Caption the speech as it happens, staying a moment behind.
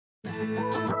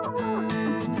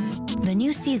The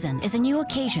new season is a new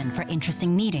occasion for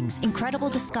interesting meetings, incredible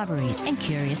discoveries, and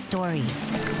curious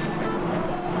stories.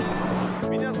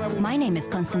 My name is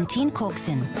Konstantin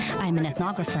Koksin. I'm an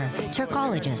ethnographer,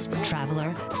 Turkologist,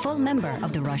 traveler, full member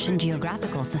of the Russian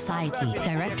Geographical Society,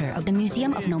 director of the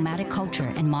Museum of Nomadic Culture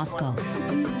in Moscow.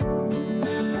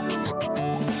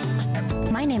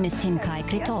 My name is Timkai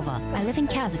Kritova. I live in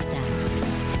Kazakhstan.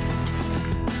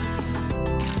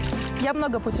 Я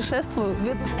много путешествую.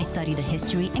 I study the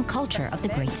history and culture of the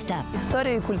Great Steppe.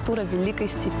 История и культура Великой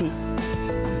Степи.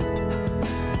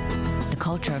 The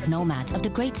culture of nomads of the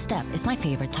Great Steppe is my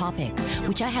favorite topic,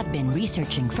 which I have been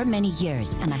researching for many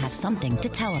years, and I have something to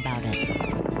tell about it.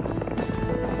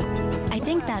 I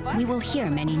think that we will hear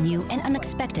many new and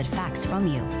unexpected facts from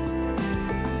you.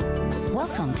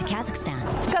 Welcome to Kazakhstan.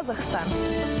 Казахстан.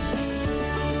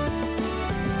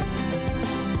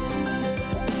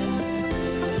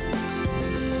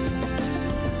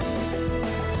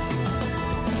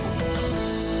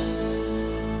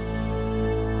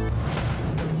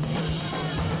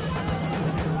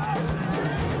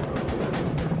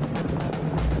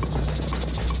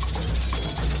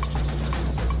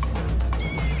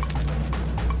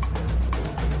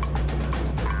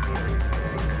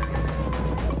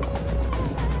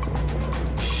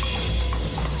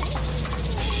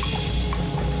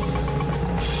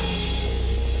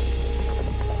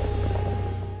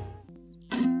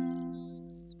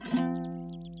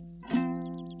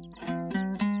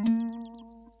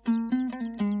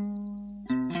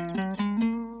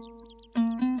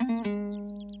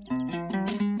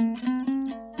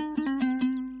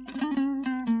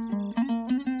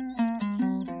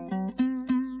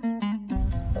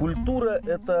 Культура –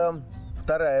 это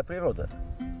вторая природа.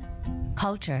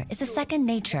 Culture is a second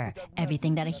nature.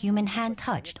 Everything that a human hand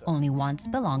touched only once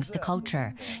belongs to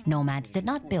culture. Nomads did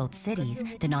not build cities,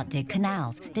 did not dig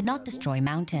canals, did not destroy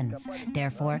mountains.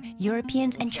 Therefore,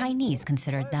 Europeans and Chinese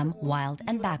considered them wild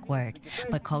and backward.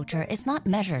 But culture is not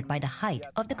measured by the height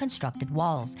of the constructed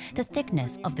walls, the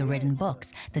thickness of the written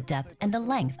books, the depth and the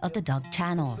length of the dug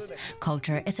channels.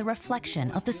 Culture is a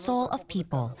reflection of the soul of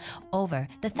people. Over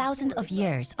the thousands of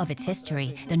years of its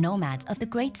history, the nomads of the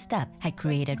Great Steppe had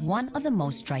created one of the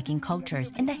most striking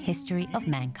cultures in the history of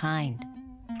mankind.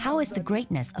 How is the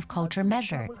greatness of culture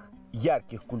measured?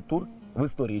 Ярких культур в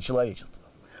истории человечества.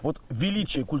 Вот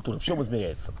величие культуры в чем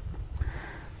измеряется?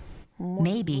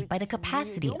 Maybe by the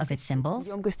capacity of its symbols,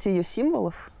 Емкости ее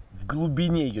символов. В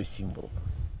глубине ее символов.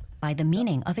 by the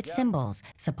meaning of its symbols.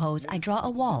 Suppose I draw a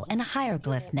wall and a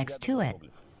hieroglyph next to it.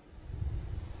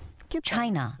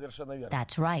 China.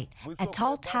 That's right. A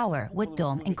tall tower with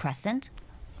dome and crescent.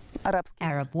 Арабский.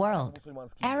 Arab world.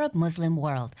 Arab Muslim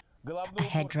world. A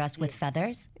headdress with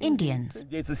feathers. Indians.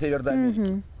 Индейцы Северной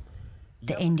Америки.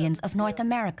 The Indians of North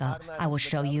America. I will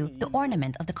show you the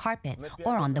ornament of the carpet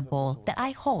or on the bowl that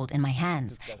I hold in my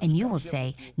hands, and you will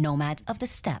say, nomads of the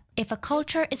steppe. If a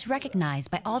culture is recognized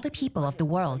by all the people of the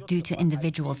world due to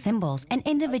individual symbols and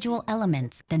individual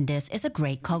elements, then this is a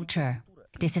great culture.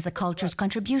 This is a culture's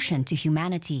contribution to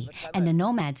humanity, and the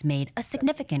nomads made a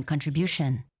significant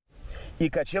contribution. И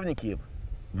кочевники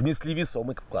внесли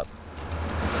весомый вклад.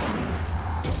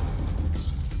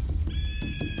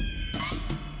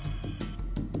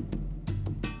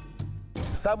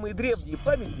 Самые древние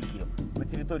памятники на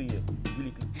территории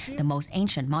Великой Степи. The most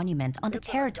ancient monument on the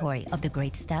territory of the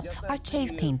Great Steppe are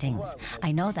cave paintings.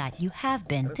 I know that you have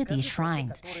been to these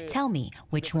shrines. Tell me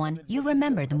which one you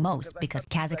remember the most, because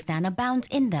Kazakhstan abounds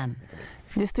in them.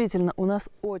 Действительно, у нас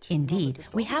очень Indeed,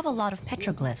 we have a lot of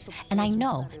petroglyphs, and I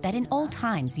know that in old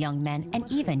times young men and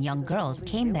even young girls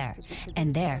came there.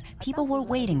 And there, people were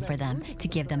waiting for them to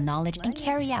give them knowledge and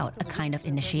carry out a kind of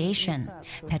initiation.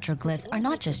 Petroglyphs are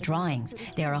not just drawings,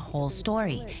 they are a whole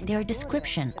story. They are a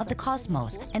description of the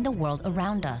cosmos and the world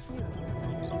around us.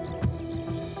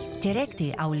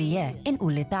 Terekti Auliye in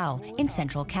Ulitau in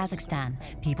central Kazakhstan.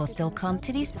 People still come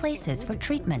to these places for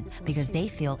treatment because they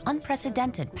feel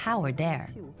unprecedented power there.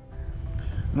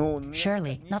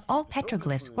 Surely, not all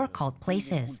petroglyphs were called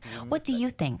places. What do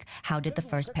you think? How did the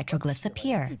first petroglyphs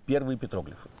appear? Первые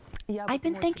петроглифы. I've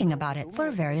been thinking about it for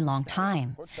a very long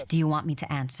time. Do you want me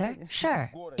to answer?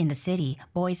 Sure. In the city,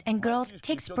 boys and girls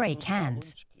take spray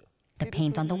cans. The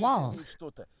paint on the walls.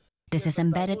 This is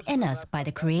embedded in us by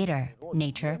the Creator,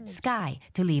 nature, sky,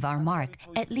 to leave our mark,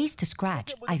 at least to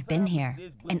scratch, I've been here.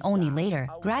 And only later,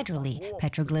 gradually,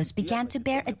 petroglyphs began to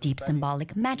bear a deep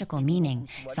symbolic magical meaning,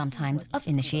 sometimes of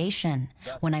initiation.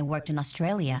 When I worked in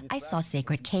Australia, I saw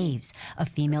sacred caves, a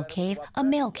female cave, a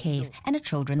male cave, and a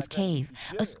children's cave,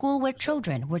 a school where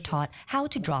children were taught how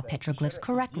to draw petroglyphs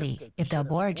correctly. If the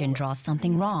aborigine draws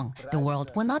something wrong, the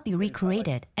world will not be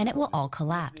recreated, and it will all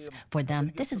collapse. For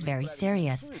them, this is very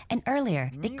serious. And earlier,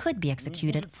 they could be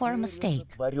executed for a mistake.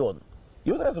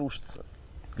 И он разрушится.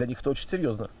 Для них это очень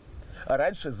серьезно. А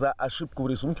раньше за ошибку в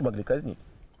рисунке могли казнить.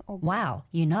 Wow,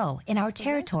 you know, in our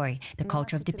territory, the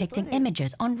culture of depicting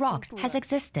images on rocks has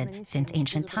existed since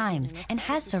ancient times and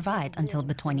has survived until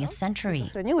the 20th century.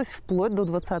 Сохранилось вплоть до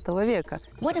 20 века.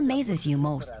 What amazes you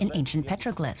most in ancient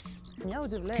petroglyphs?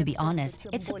 To be honest,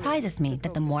 it surprises me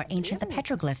that the more ancient the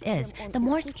petroglyph is, the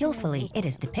more skillfully it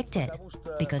is depicted.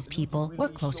 Because people were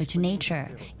closer to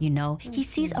nature. You know, he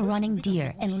sees a running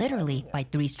deer and literally, by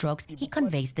 3 strokes, he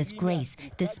conveys this grace,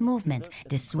 this movement,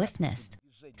 this swiftness.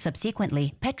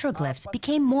 Subsequently, petroglyphs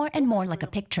became more and more like a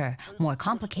picture, more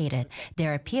complicated.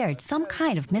 There appeared some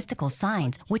kind of mystical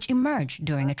signs which emerged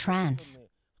during a trance.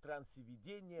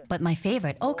 But my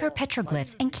favorite ochre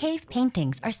petroglyphs and cave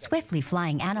paintings are swiftly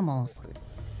flying animals.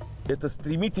 Это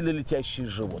стремительно летящие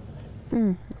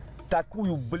животные.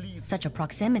 Такую близость. Such a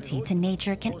proximity to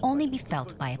nature can only be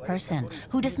felt by a person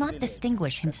who does not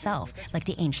distinguish himself like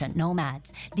the ancient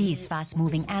nomads. These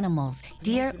fast-moving animals,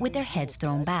 deer with their heads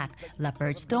thrown back,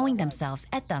 leopards throwing themselves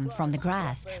at them from the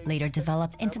grass, later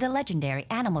developed into the legendary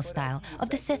animal style of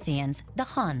the Scythians, the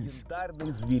Huns.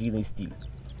 Звериный стиль.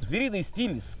 Звериный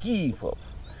стиль скифов,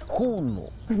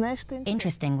 хунну.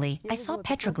 Interestingly, I saw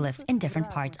petroglyphs in different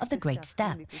parts of the Great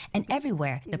Steppe, and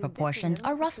everywhere the proportions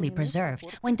are roughly preserved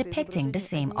when depicting the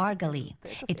same argali.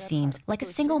 It seems like a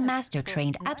single master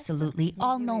trained absolutely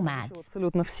all nomads.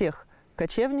 Абсолютно всех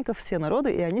кочевников, все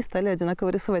народы, и они стали одинаково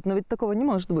рисовать. Но ведь такого не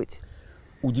может быть.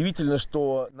 Удивительно,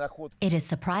 что находки. It is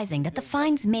surprising that the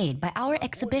finds made by our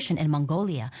exhibition in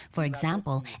Mongolia, for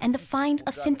example, and the finds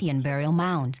of Scythian burial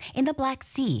mounds in the Black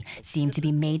Sea seem to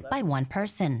be made by one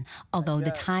person, although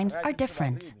the times are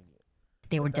different.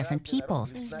 They were different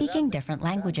peoples, speaking different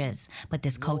languages, but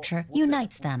this culture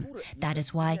unites them. That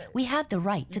is why we have the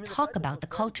right to talk about the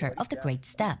culture of the Great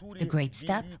Steppe. The Great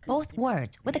Steppe, both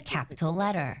words with a capital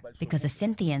letter, because the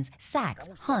Scythians, Sacs,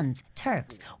 Huns,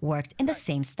 Turks worked in the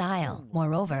same style.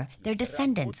 Moreover, their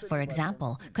descendants, for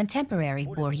example, contemporary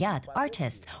Buryat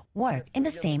artists, work in the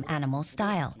same animal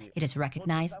style. It is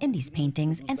recognized in these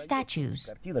paintings and statues.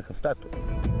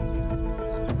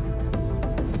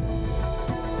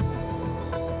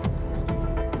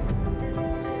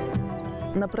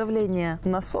 Направление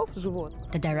носов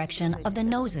животных. The direction of the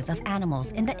noses of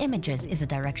animals in the images is the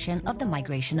direction of the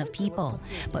migration of people.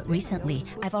 But recently,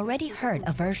 I've already heard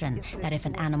a version that if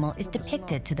an animal is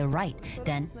depicted to the right,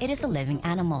 then it is a living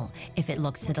animal. If it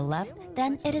looks to the left,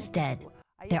 then it is dead.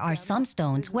 There are some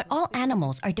stones where all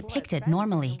animals are depicted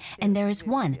normally, and there is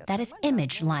one that is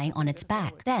image lying on its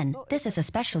back. Then, this is a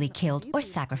specially killed or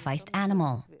sacrificed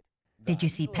animal. Did you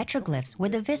see petroglyphs where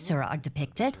the viscera are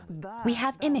depicted? We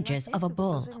have images of a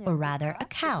bull, or rather a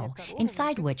cow,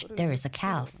 inside which there is a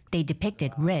calf. They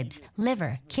depicted ribs,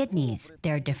 liver, kidneys.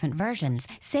 There are different versions,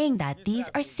 saying that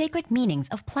these are sacred meanings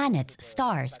of planets,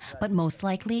 stars, but most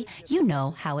likely, you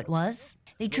know how it was.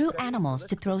 They drew animals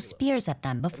to throw spears at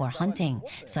them before hunting.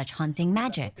 Such hunting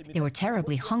magic. They were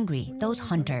terribly hungry, those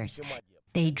hunters.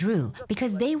 They drew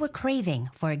because they were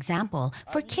craving, for example,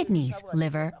 for kidneys,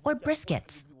 liver, or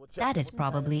briskets. That is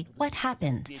probably what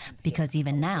happened, because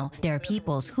even now, there are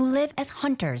peoples who live as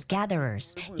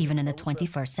hunters-gatherers. Even in the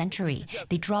 21st century,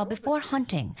 they draw before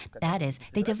hunting. That is,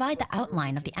 they divide the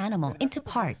outline of the animal into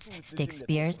parts, stick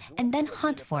spears, and then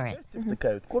hunt for it.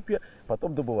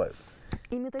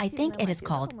 I think it is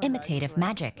called imitative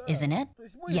magic, isn't it?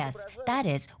 Yes, that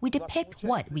is, we depict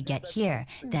what we get here,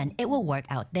 then it will work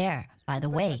out there. By the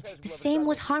way, the same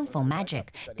was harmful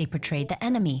magic. They portrayed the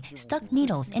enemy, stuck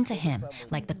needles into him,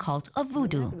 like the cult of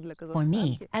voodoo. For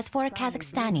me, as for a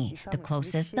Kazakhstani, the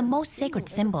closest, the most sacred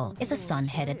symbol is a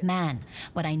sun-headed man.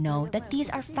 But I know that these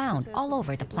are found all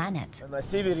over the planet.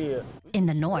 In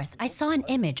the north, I saw an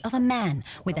image of a man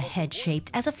with a head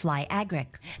shaped as a fly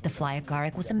agaric. The fly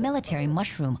agaric was a military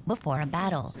mushroom before a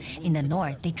battle. In the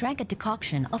north, they drank a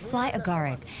decoction of fly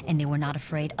agaric, and they were not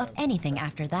afraid of anything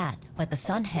after that. But the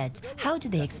sunheads, how do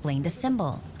they explain the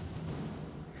symbol?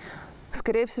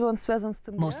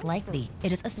 Most likely,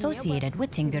 it is associated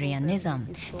with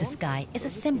Tingrianism. The sky is a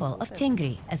symbol of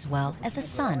Tingri, as well as the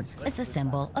sun is a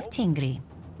symbol of Tingri.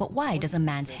 But why does a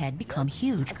man's head become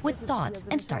huge with dots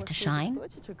and start to shine?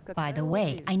 By the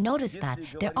way, I noticed that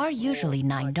there are usually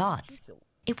 9 dots.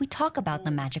 If we talk about the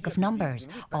magic of numbers,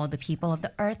 all the people of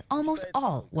the earth, almost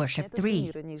all, worship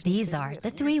 3. These are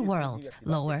the 3 worlds: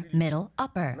 lower, middle,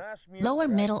 upper. Lower,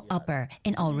 middle, upper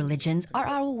in all religions are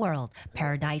our world,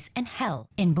 paradise and hell.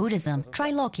 In Buddhism,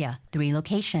 Trilokya, 3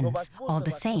 locations, all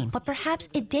the same, but perhaps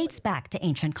it dates back to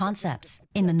ancient concepts.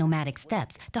 In the nomadic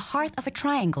steppes, the hearth of a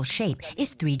triangle shape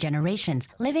is 3 generations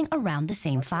living around the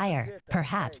same fire.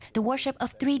 Perhaps the worship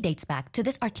of 3 dates back to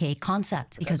this archaic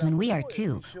concept, because when we are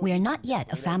 2, we are not yet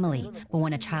a family, but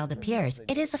when a child appears,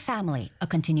 it is a family, a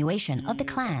continuation of the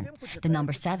clan. The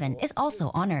number 7 is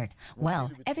also honored.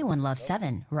 Well, everyone loves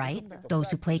 7, right? Those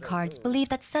who play cards believe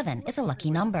that 7 is a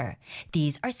lucky number.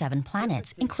 These are 7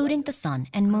 planets, including the sun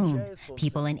and moon.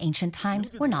 People in ancient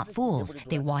times were not fools.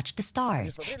 They watched the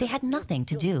stars. They had nothing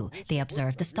to do. They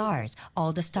observed the stars.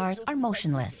 All the stars are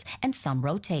motionless, and some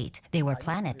rotate. They were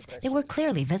planets. They were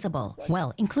clearly visible.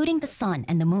 Well, including the sun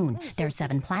and the moon, there are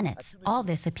 7 planets. All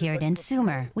this appeared in Sumer,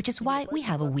 which is why we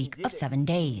have a week of 7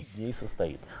 days.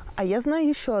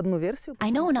 I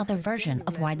know another version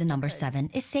of why the number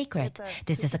 7 is sacred.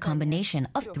 This is a combination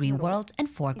of 3 worlds and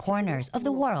 4 corners of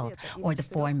the world, or the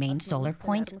 4 main solar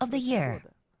points of the year.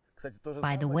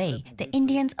 By the way, the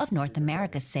Indians of North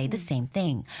America say the same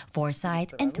thing, 4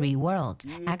 sides and 3 worlds.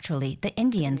 Actually, the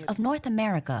Indians of North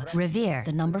America revere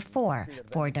the number 4,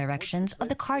 4 directions of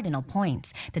the cardinal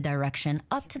points, the direction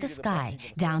up to the sky,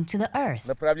 down to the earth,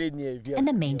 and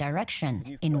the main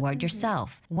direction, inward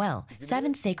yourself. Well,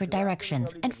 7 sacred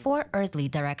directions and 4 earthly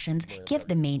directions give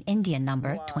the main Indian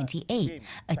number 28.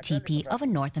 A teepee of a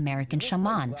North American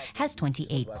shaman has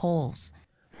 28 poles.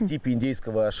 В типе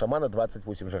индейского шамана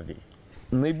 28 жердей.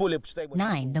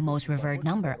 9, the most revered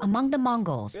number among the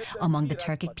Mongols, among the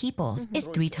Turkic peoples, is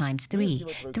 3 times 3.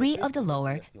 3 of the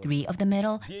lower, 3 of the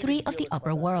middle, 3 of the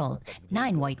upper world.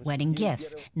 9 white wedding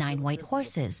gifts, 9 white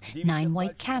horses, 9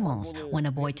 white camels. When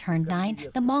a boy turned 9,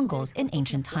 the Mongols in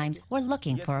ancient times were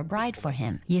looking for a bride for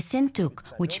him. Yesintuk,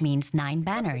 which means 9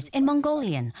 banners in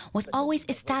Mongolian, was always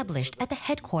established at the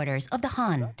headquarters of the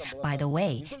Han. By the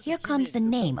way, here comes the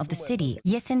name of the city,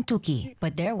 Yesintuki,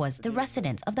 but there was the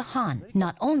residence of the Han.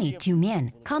 Not only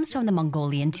Tumien comes from the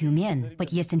Mongolian Tumien,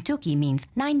 but Yesintuki means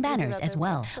 9 banners as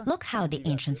well. Look how the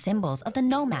ancient symbols of the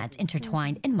nomads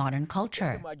intertwined in modern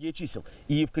culture.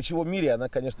 И в кочевом мире она,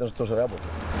 конечно же, тоже работает.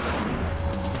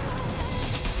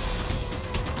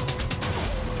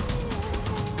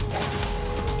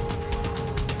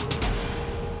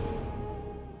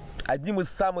 Одним из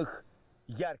самых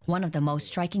One of the most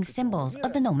striking symbols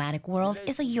of the nomadic world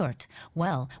is a yurt.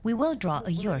 Well, we will draw a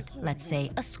yurt, let's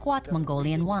say a squat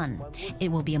Mongolian one.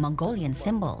 It will be a Mongolian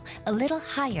symbol, a little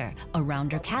higher, a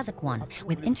rounder Kazakh one,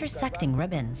 with intersecting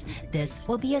ribbons. This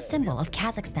will be a symbol of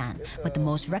Kazakhstan, but the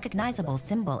most recognizable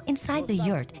symbol inside the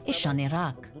yurt is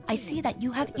shanirak. I see that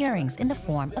you have earrings in the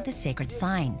form of the sacred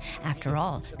sign. After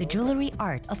all, the jewelry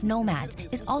art of nomads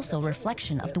is also a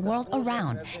reflection of the world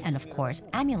around, and of course,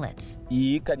 amulets.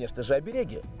 И, конечно же, обереги.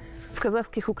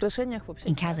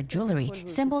 In Kazakh jewelry,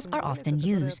 symbols are often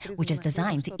used, which is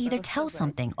designed to either tell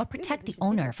something or protect the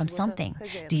owner from something.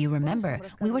 Do you remember?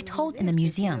 We were told in the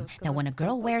museum that when a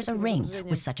girl wears a ring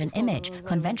with such an image,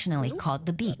 conventionally called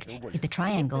the beak, if the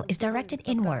triangle is directed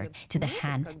inward to the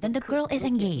hand, then the girl is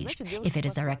engaged. If it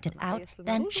is directed out,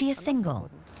 then she is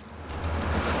single.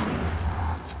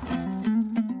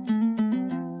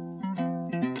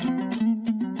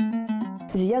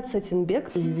 Ziyad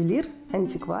Satinbek, ювелир,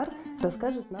 антиквар,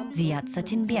 расскажет нам... Ziyad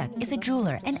Satinbek is a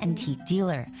jeweler and antique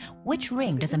dealer. Which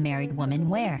ring does a married woman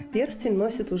wear? Перстень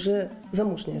носит уже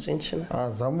замужняя женщина.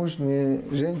 Замужняя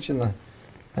женщина,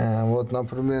 вот,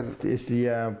 например, если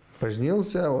я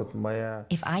поженился, вот моя...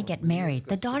 If I get married,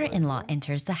 the daughter-in-law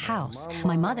enters the house.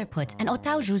 My mother puts an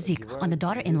otao juzik on the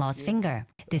daughter-in-law's finger.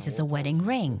 This is a wedding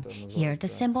ring. Here, the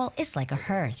symbol is like a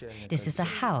hearth. This is a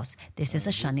house. This is a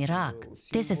shanirak.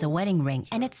 This is a wedding ring,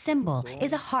 and its symbol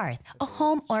is a hearth, a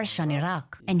home, or a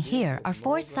shanirak. And here are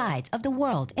 4 sides of the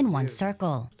world in one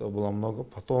circle. Что было много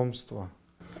потомства,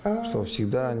 что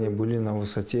всегда они были на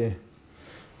высоте.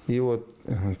 И вот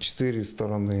 4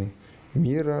 стороны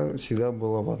мира всегда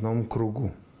было в одном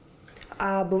кругу.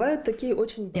 А бывают такие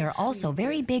очень... There are also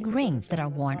very big rings that are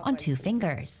worn on 2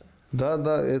 fingers. Да,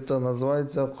 это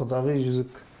называется худагый язык.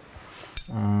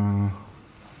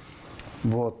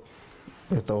 Вот,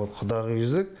 это вот худагый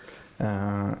язык.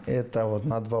 Это вот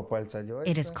на 2 пальца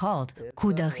одевается. It is called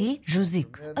kudaghi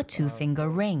juzik, a 2-finger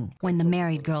ring. When the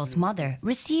married girl's mother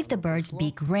received the bird's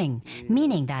beak ring,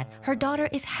 meaning that her daughter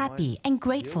is happy and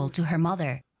grateful to her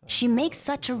mother, She makes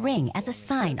such a ring as a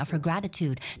sign of her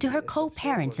gratitude to her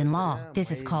co-parents-in-law.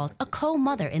 This is called a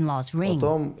co-mother-in-law's ring.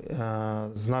 Потом,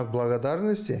 знак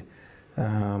благодарности,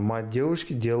 мать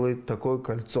девушки делает такое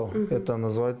кольцо. Это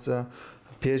называется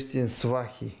перстень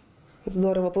свахи.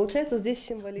 Здорово. Получается, здесь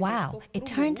символизм. Wow, it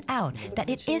turns out that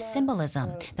it is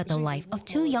symbolism, that the life of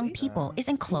two young people is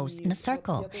enclosed in a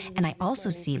circle. And I also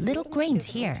see little grains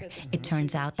here. It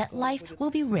turns out that life will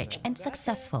be rich and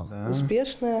successful.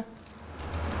 Успешная.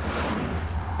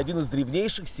 Один из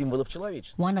древнейших символов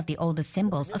человечества. One of the oldest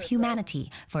symbols of humanity,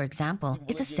 for example,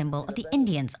 is a symbol of the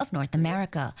Indians of North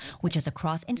America, which is a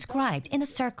cross inscribed in a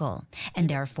circle. And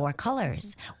there are 4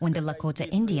 colors. When the Lakota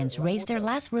Indians raised their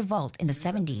last revolt in the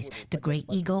 70s, the Great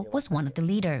Eagle was one of the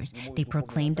leaders. They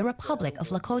proclaimed the Republic of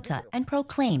Lakota and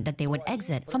proclaimed that they would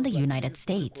exit from the United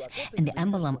States. And the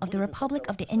emblem of the Republic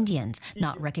of the Indians,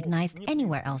 not recognized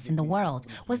anywhere else in the world,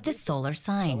 was this solar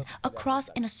sign, a cross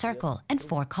in a circle and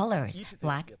 4 colors,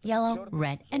 black, yellow,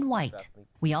 red, and white.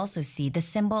 We also see the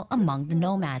symbol among the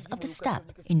nomads of the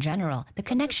steppe. In general, the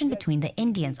connection between the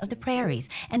Indians of the prairies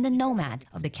and the nomads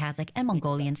of the Kazakh and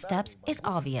Mongolian steppes is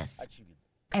obvious.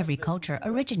 Every culture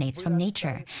originates from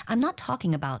nature. I'm not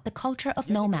talking about the culture of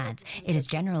nomads. It is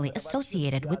generally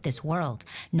associated with this world.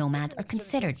 Nomads are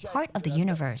considered part of the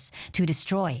universe. To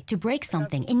destroy, to break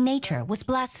something in nature was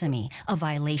blasphemy, a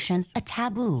violation, a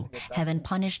taboo. Heaven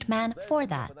punished man for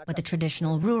that. But the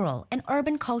traditional rural and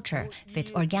urban culture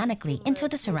fits organically into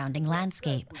the surrounding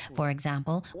landscape. For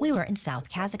example, we were in South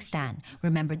Kazakhstan.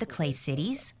 Remember the clay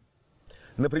cities?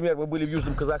 Например, мы были в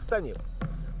Южном Казахстане.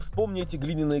 Вспомни эти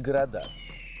глиняные города.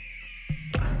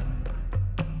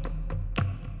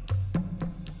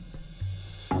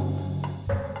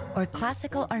 Or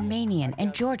classical Armenian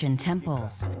and Georgian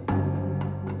temples.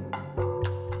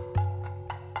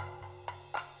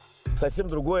 Совсем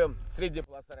другое средняя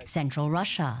полоса. Central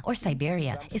Russia or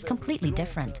Siberia is completely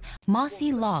different.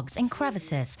 Mossy logs and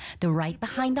crevices. The right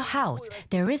behind the house,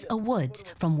 there is a woods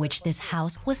from which this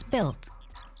house was built.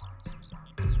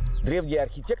 Древние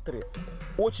архитекторы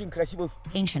очень красиво.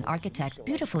 Ancient architects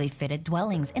beautifully fitted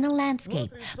dwellings in a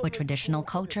landscape, but traditional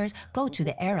cultures go to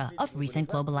the era of recent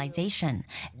globalization.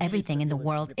 Everything in the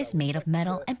world is made of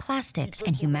metal and plastic,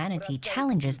 and humanity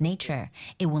challenges nature.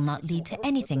 It will not lead to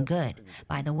anything good.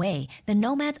 By the way, the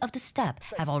nomads of the steppe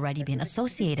have already been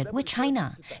associated with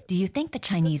China. Do you think the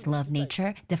Chinese love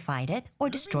nature, defied it, or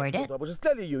destroyed it?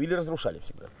 Обожествляли ее или разрушали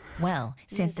всегда. Well,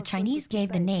 since the Chinese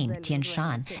gave the name Tian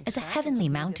Shan as a heavenly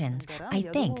mountains, I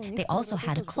think they also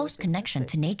had a close connection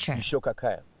to nature. Еще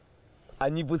какая?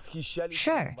 Они восхищались.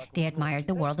 Sure, they admired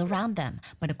the world around them,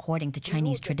 but according to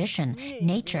Chinese tradition,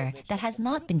 nature that has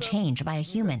not been changed by a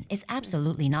human is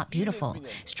absolutely not beautiful.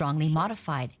 Strongly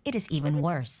modified, it is even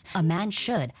worse. A man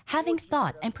should, having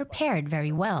thought and prepared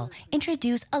very well,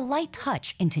 introduce a light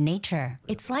touch into nature.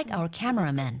 It's like our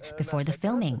cameramen before the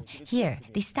filming. Here,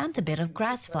 they stamped a bit of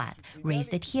grass flat,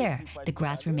 raised it here. The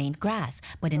grass remained grass,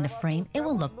 but in the frame it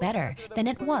will look better than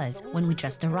it was when we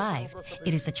just arrived.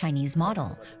 It is a Chinese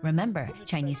model. Remember,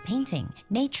 Chinese painting,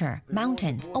 nature,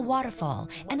 mountains, a waterfall,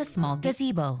 and a small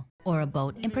gazebo, or a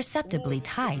boat imperceptibly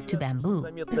tied to bamboo.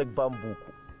 Заметно к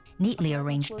бамбуку. Neatly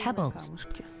arranged pebbles.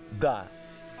 Да.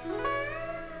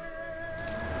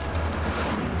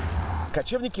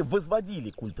 Кочевники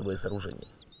возводили культовые сооружения.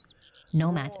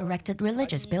 Nomads erected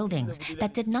religious buildings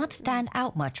that did not stand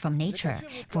out much from nature.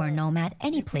 For a nomad,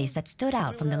 any place that stood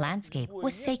out from the landscape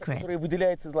was sacred. Которые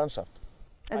выделяются из ландшафта.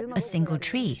 A single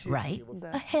tree, right?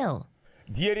 A hill.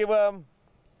 Дерево,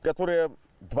 которое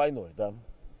двойное, да,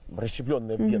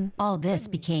 расщепленное в детстве. All this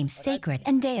became sacred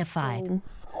and deified.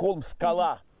 Холм,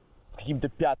 скала, какими-то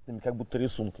пятнами, как будто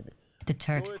рисунками. The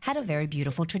Turks had a very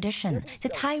beautiful tradition to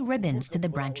tie ribbons to the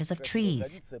branches of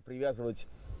trees. Традиция привязывать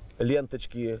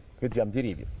ленточки к ветвям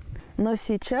деревьев. Но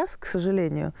сейчас, к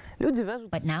сожалению, люди вяжут...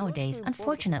 But nowadays,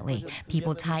 unfortunately,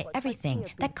 people tie everything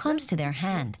that comes to their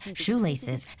hand,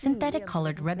 shoelaces, synthetic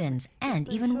colored ribbons, and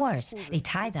even worse, they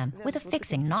tie them with a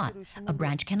fixing knot. A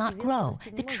branch cannot grow,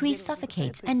 the tree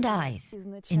suffocates and dies.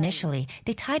 Initially,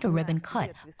 they tied a ribbon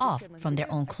cut off from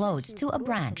their own clothes to a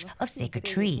branch of sacred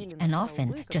tree, and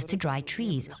often just to dry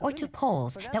trees or to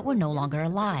poles that were no longer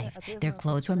alive. Their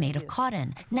clothes were made of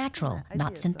cotton, natural,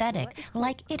 not synthetic,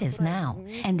 like it is now.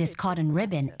 And this cotton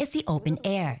ribbon is the open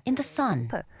air, in the sun.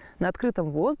 На открытом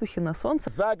воздухе, на солнце.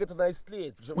 За год она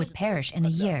истлеет. Would perish in a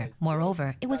year.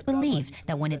 Moreover, it was believed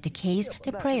that when it decays,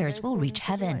 the prayers will reach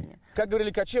heaven. Как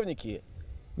говорили кочевники,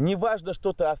 Неважно,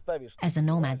 что ты оставишь. As a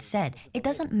nomad said, it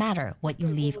doesn't matter what you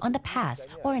leave on the pass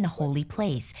or in a holy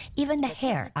place, even the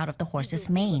hair out of the horse's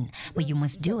mane, but you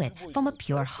must do it from a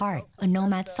pure heart. A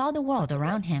nomad saw the world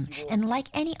around him and, like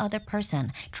any other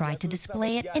person, tried to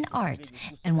display it in art.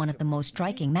 And one of the most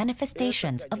striking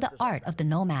manifestations of the art of the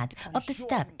nomads of the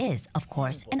steppe is, of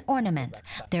course, an ornament.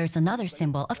 There is another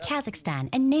symbol of Kazakhstan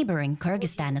and neighboring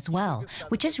Kyrgyzstan as well,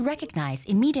 which is recognized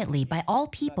immediately by all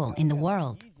people in the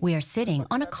world. We are sitting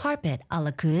on a carpet a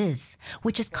la kız,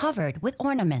 which is covered with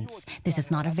ornaments. This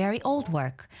is not a very old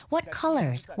work. What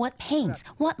colors, what paints,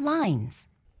 what lines?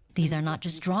 These are not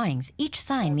just drawings. Each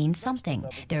sign means something.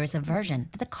 There is a version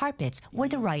that the carpets were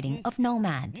the writing of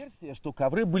nomads. Версия, что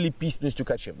ковры были письменностью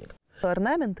кочевников.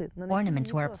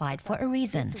 Ornaments were applied for a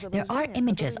reason. There are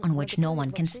images on which no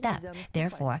one can step.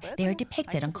 Therefore, they are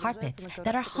depicted on carpets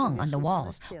that are hung on the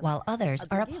walls, while others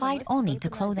are applied only to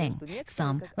clothing.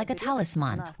 Some, like a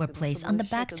talisman, were placed on the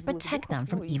backs to protect them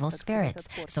from evil spirits,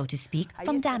 so to speak,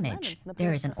 from damage.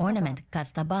 There is an ornament,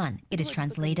 kastaban. It is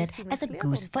translated as a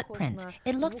goose footprint.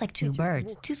 It looks like two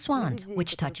birds, two swans,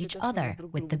 which touch each other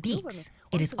with the beaks.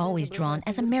 It is always drawn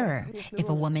as a mirror. If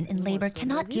a woman in labor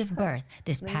cannot give birth,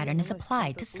 this pattern is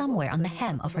applied to somewhere on the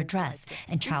hem of her dress,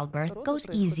 and childbirth goes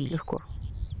easy.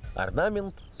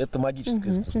 Орнамент – это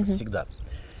магическое искусство всегда.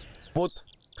 Вот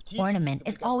Ornament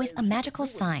is always a magical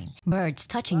sign. Birds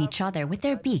touching each other with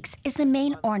their beaks is the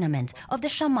main ornament of the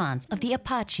shamans of the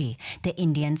Apache, the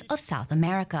Indians of South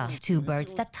America. Two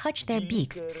birds that touch their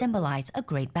beaks symbolize a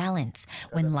great balance.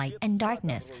 When light and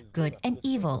darkness, good and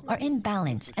evil are in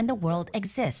balance and the world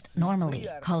exists normally.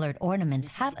 Colored ornaments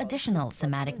have additional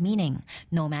somatic meaning.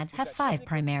 Nomads have 5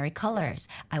 primary colors.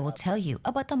 I will tell you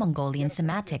about the Mongolian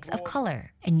sematics of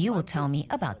color, and you will tell me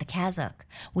about the Kazakh.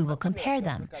 We will compare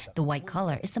them. The white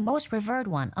color is the most revered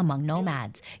one among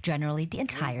nomads, generally the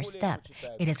entire steppe.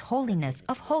 It is holiness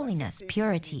of holiness,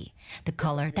 purity, the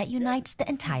color that unites the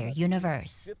entire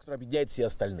universe. цвет, который объединяет все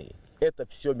остальные. Это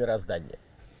все мироздание.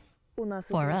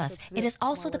 For us, it is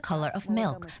also the color of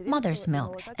milk, mother's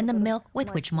milk, and the milk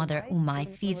with which Mother Umay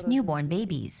feeds newborn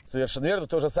babies. Совершенно верно,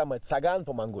 то же самое цаган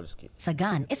по-монгольски.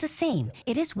 Sagan is the same.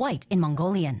 It is white in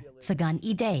Mongolian. Sagan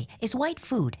ide is white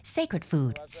food, sacred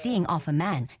food. Seeing off a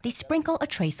man, they sprinkle a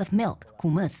trace of milk,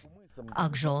 kumus.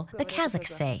 Akjol, the Kazakhs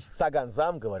say.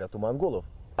 Саганзам, говорят у монголов,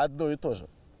 одно и то же.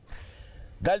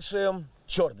 Дальше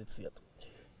черный цвет.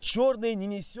 Черный не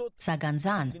несет...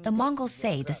 Saganzan, the Mongols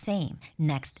say the same.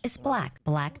 Next is black.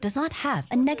 Black does not have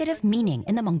a negative meaning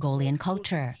in the Mongolian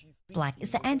culture. Black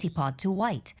is the antipode to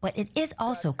white, but it is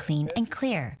also clean and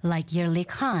clear, like Yerli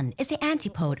Khan is the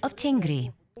antipode of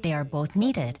Tingri. They are both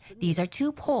needed. These are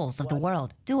two poles of the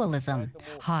world, dualism.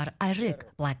 Har Ayrık,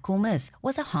 black kumis,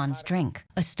 was a Han's drink.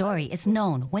 A story is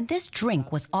known when this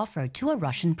drink was offered to a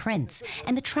Russian prince,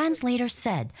 and the translator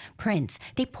said, "Prince,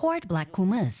 they poured black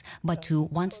kumis, but Tu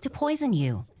wants to poison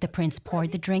you." The prince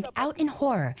poured the drink out in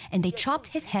horror, and they chopped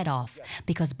his head off,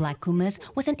 because black kumis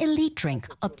was an elite drink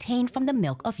obtained from the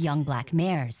milk of young black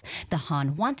mares. The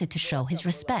Han wanted to show his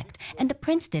respect, and the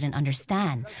prince didn't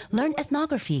understand. Learn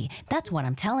ethnography, that's what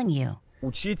I'm telling you.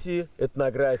 Учите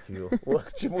этнографию. Вот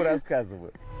к чему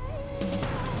рассказываю.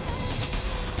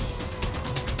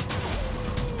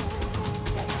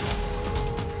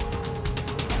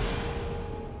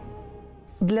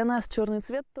 Для нас черный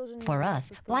цвет тоже не... For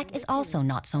us, black is also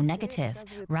not so negative.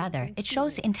 Rather, it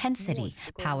shows the intensity,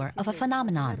 power of a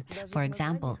phenomenon. For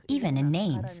example, even in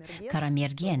names.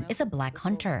 Karamirgin is a black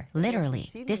hunter,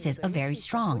 literally. This is a very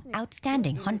strong,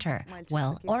 outstanding hunter.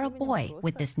 Well, or a boy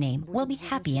with this name will be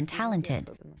happy and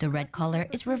talented. The red color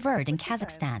is revered in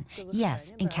Kazakhstan.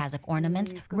 Yes, in Kazakh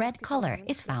ornaments, red color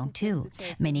is found too.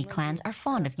 Many clans are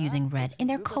fond of using red in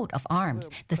their coat of arms,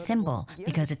 the symbol,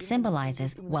 because it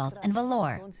symbolizes wealth and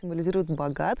valor. Он символизирует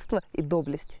богатство и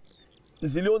доблесть.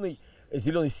 Зеленый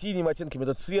синим оттенками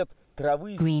это цвет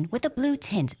травы. Green with a blue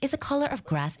tint is a color of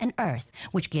grass and earth,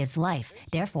 which gives life.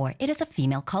 Therefore, it is a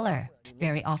female color.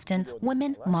 Very often,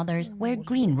 women, mothers, wear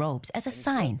green robes as a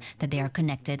sign that they are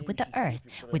connected with the earth,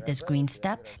 with this green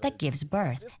steppe that gives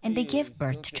birth, and they give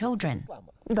birth to children.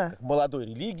 Да. Молодой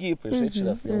религии, пришедшей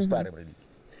на смену старым религиям.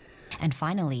 And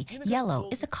finally, yellow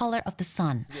is the color of the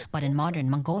sun, but in modern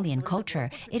Mongolian culture,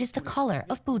 it is the color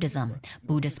of Buddhism.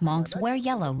 Buddhist monks wear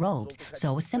yellow robes,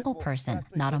 so a simple person,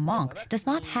 not a monk, does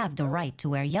not have the right to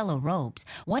wear yellow robes.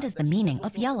 What is the meaning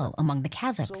of yellow among the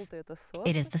Kazakhs?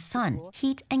 It is the sun,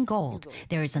 heat, and gold.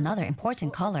 There is another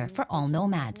important color for all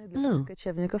nomads, blue.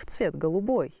 Кочевников цвет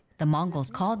голубой. The Mongols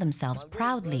called themselves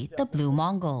proudly the Blue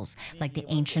Mongols, like the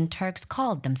ancient Turks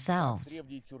called themselves.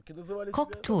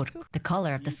 Kokturk, the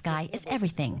color of the sky, is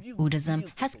everything. Buddhism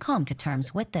has come to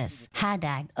terms with this.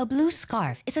 Hadag, a blue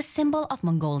scarf, is a symbol of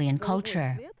Mongolian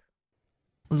culture.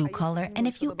 Blue color, and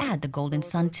if you add the golden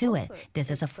sun to it,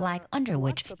 this is a flag under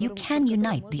which you can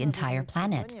unite the entire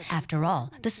planet. After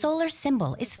all, the solar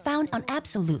symbol is found on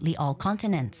absolutely all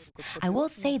continents. I will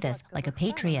say this like a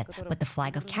patriot, but the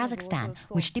flag of Kazakhstan,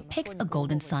 which depicts a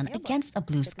golden sun against a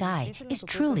blue sky, is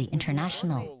truly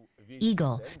international.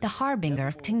 Eagle, the harbinger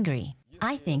of Tengri.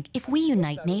 I think if we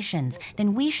unite nations,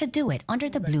 then we should do it under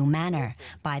the blue manner.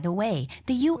 By the way,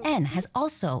 the UN has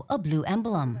also a blue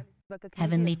emblem.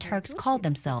 Heavenly Turks called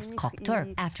themselves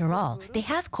Kokturk. After all, they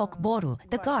have Kokboru,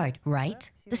 the guard, right?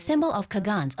 The symbol of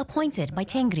Khagans appointed by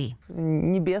Tengri.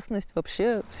 Небесность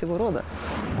вообще всего рода.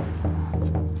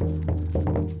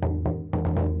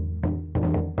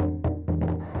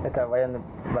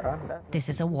 This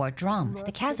is a war drum.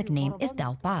 The Kazakh name is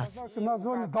Dalpas.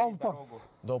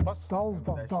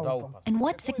 And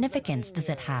what significance does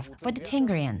it have for the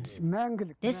Tengrians?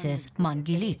 This is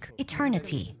Mangilik,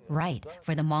 eternity. Right,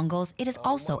 for the Mongols, it is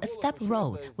also a steppe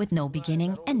road with no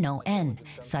beginning and no end,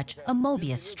 such a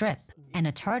Mobius strip. And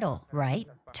a turtle, right?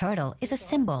 Turtle is a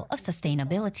symbol of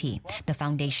sustainability, the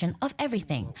foundation of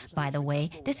everything. By the way,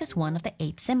 this is one of the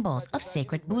 8 symbols of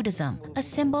sacred Buddhism, a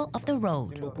symbol of the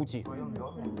road.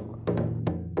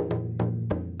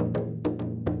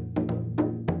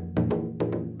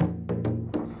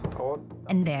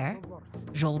 And there,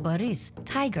 Zholboris,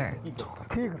 tiger.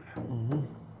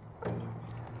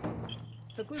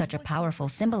 Such a powerful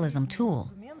symbolism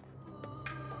tool.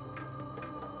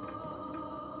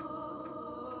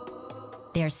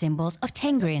 They are symbols of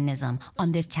Tengrianism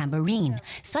on this tambourine,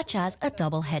 such as a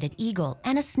double-headed eagle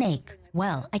and a snake.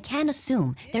 Well, I can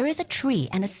assume there is a tree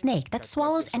and a snake that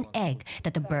swallows an egg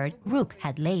that the bird Rook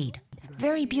had laid.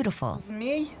 Very beautiful.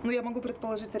 Змей, я могу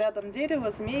предположить рядом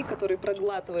дерево, змей, который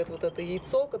проглатывает вот это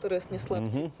яйцо, которое снесла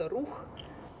птица Рух.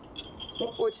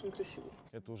 Очень красиво.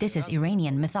 This is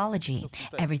Iranian mythology.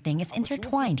 Everything is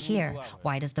intertwined here.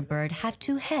 Why does the bird have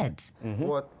 2 heads?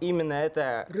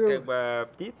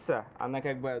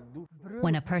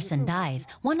 When a person dies,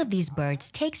 one of these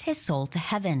birds takes his soul to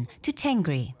heaven, to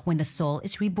Tengri. When the soul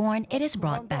is reborn, it is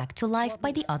brought back to life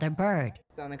by the other bird.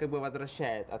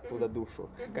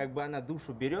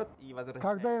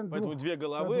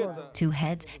 Two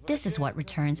heads, this is what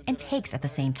returns and takes at the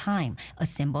same time, a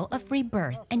symbol of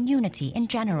rebirth and unity in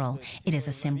general. It is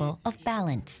a symbol of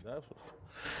balance.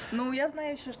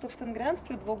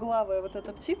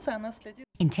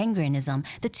 In Tengrianism,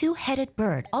 the 2-headed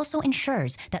bird also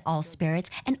ensures that all spirits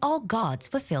and all gods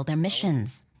fulfill their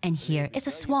missions. And here is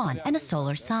a swan and a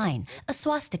solar sign, a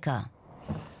swastika.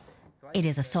 It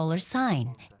is a solar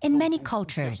sign. In many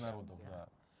cultures,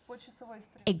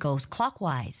 it goes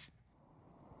clockwise.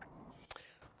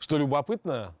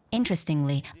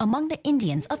 Interestingly, among the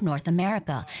Indians of North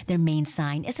America, their main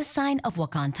sign is a sign of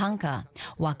Wakantanka.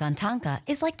 Wakantanka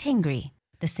is like Tengri.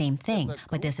 The same thing,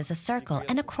 but this is a circle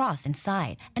and a cross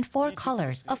inside, and 4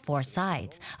 colors of 4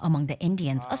 sides. Among the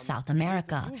Indians of South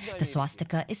America, the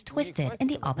swastika is twisted in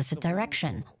the opposite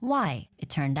direction. Why? It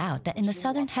turned out that in the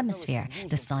southern hemisphere,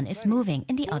 the sun is moving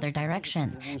in the other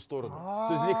direction.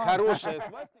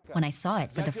 When I saw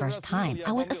it for the first time,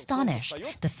 I was astonished.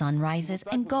 The sun rises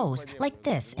and goes like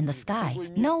this in the sky.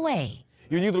 No way!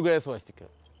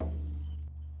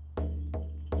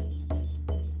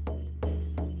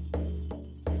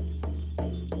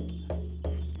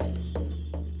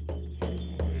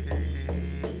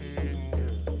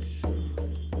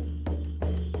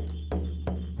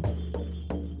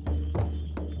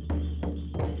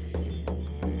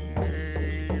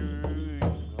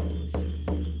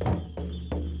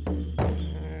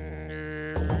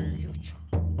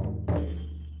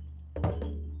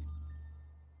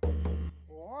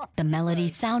 The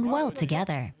melodies sound well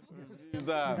together.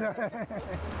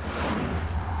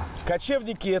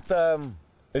 Кочевники — это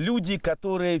люди,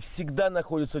 которые всегда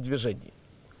находятся в движении.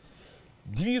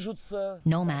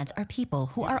 Nomads are people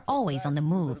who are always on the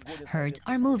move. Herds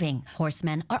are moving.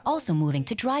 Horsemen are also moving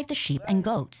to drive the sheep and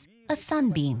goats. A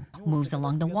sunbeam moves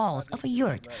along the walls of a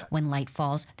yurt when light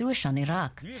falls through a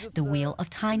shanirak. The wheel of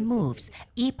time moves.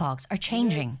 Epochs are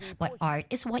changing, but art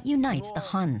is what unites the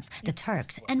Huns, the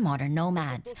Turks, and modern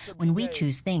nomads. When we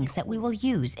choose things that we will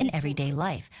use in everyday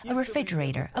life, a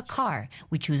refrigerator, a car,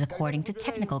 we choose according to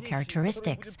technical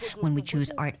characteristics. When we choose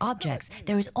art objects,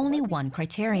 there is only one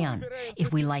criterion: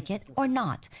 if we like it or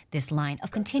not. This line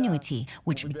of continuity,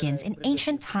 which begins in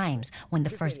ancient times when the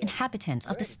first inhabitants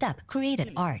of the steppe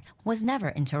created art, was never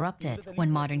interrupted.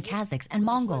 When modern Kazakhs and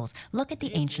Mongols look at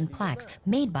the ancient plaques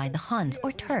made by the Huns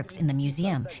or Turks in the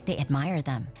museum, they admire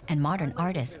them. And modern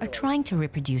artists are trying to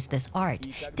reproduce this art.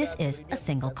 This is a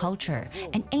single culture,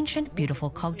 an ancient, beautiful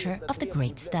culture of the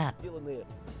Great Steppe.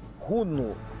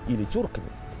 Хунну или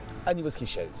тюрками, они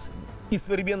восхищаются ими. И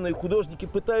современные художники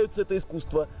пытаются это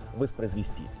искусство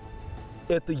воспроизвести.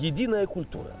 Это единая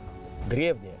культура,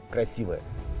 древняя, красивая,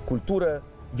 культура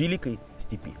Великой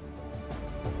Степи.